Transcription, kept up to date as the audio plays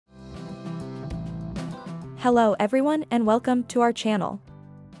Hello everyone and welcome to our channel.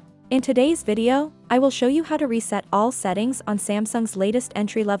 In today's video, I will show you how to reset all settings on Samsung's latest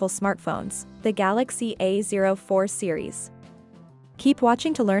entry-level smartphones, the Galaxy A04 series. Keep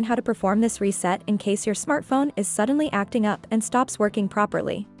watching to learn how to perform this reset in case your smartphone is suddenly acting up and stops working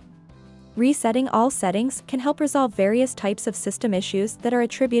properly. Resetting all settings can help resolve various types of system issues that are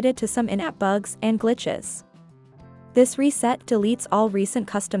attributed to some in-app bugs and glitches. This reset deletes all recent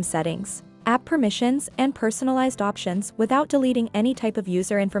custom settings, app permissions, and personalized options without deleting any type of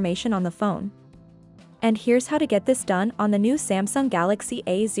user information on the phone. And here's how to get this done on the new Samsung Galaxy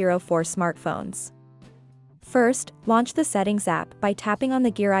A04 smartphones. First, launch the Settings app by tapping on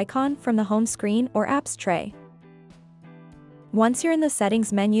the gear icon from the home screen or apps tray. Once you're in the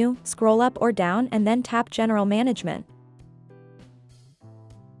Settings menu, scroll up or down and then tap General Management.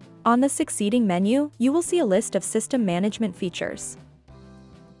 On the succeeding menu, you will see a list of system management features.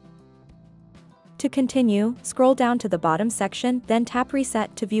 To continue, scroll down to the bottom section, then tap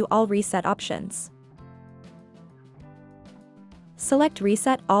Reset to view all reset options. Select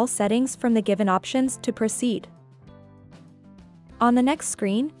Reset all settings from the given options to proceed. On the next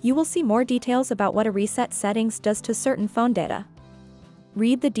screen, you will see more details about what a reset settings does to certain phone data.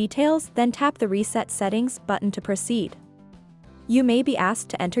 Read the details, then tap the Reset Settings button to proceed. You may be asked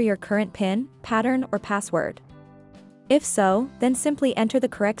to enter your current PIN, pattern, or password. If so, then simply enter the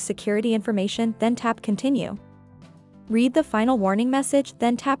correct security information, then tap Continue. Read the final warning message,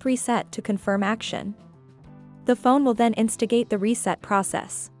 then tap Reset to confirm action. The phone will then instigate the reset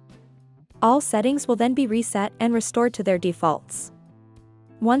process. All settings will then be reset and restored to their defaults.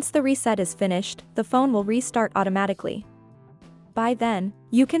 Once the reset is finished, the phone will restart automatically. By then,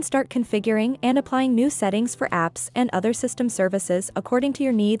 you can start configuring and applying new settings for apps and other system services according to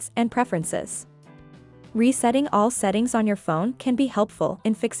your needs and preferences. Resetting all settings on your phone can be helpful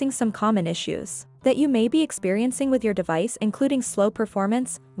in fixing some common issues that you may be experiencing with your device, including slow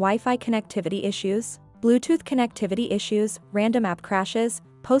performance, Wi-Fi connectivity issues, Bluetooth connectivity issues, random app crashes,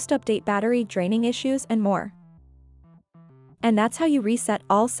 post-update battery draining issues, and more. And that's how you reset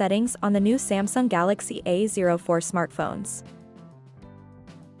all settings on the new Samsung Galaxy A04 smartphones.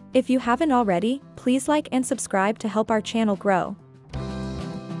 If you haven't already, please like and subscribe to help our channel grow.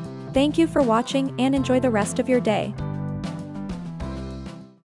 Thank you for watching and enjoy the rest of your day.